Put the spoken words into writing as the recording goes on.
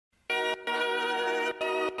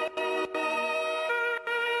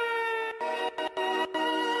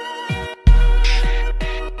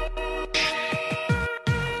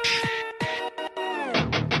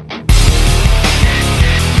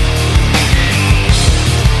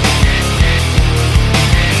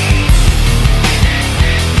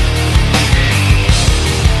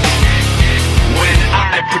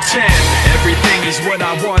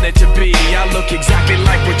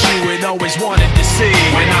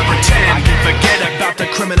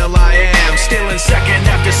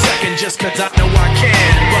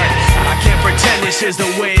this is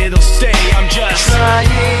the way it'll stay. I'm just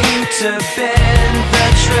trying to bend the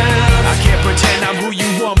truth. I can't pretend I'm who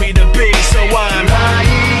you want me to be, so I'm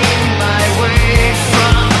lying my way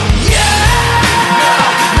from you.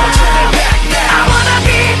 No turning back now. I wanna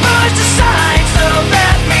be pushed aside, so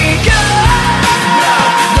let me go.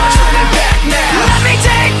 No turning back now. Let me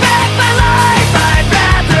take back my life. I'd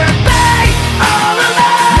rather be all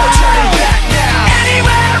alone. No turning back now.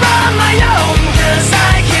 Anywhere on my own, 'cause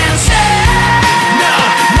I can say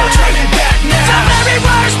no turning back now. the very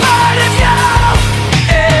worst part of you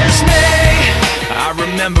is me. I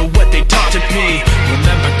remember what they taught to me.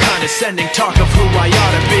 Remember condescending talk of who I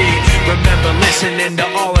ought to be. Remember listening to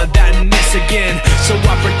all of that and this again. So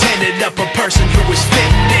I pretended up a person who was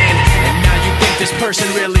fitting in. And now you think this person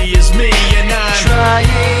really is me, and I'm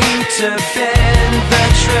trying to bend the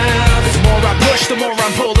truth. The more I push, the more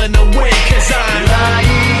I'm pulling away, 'cause I'm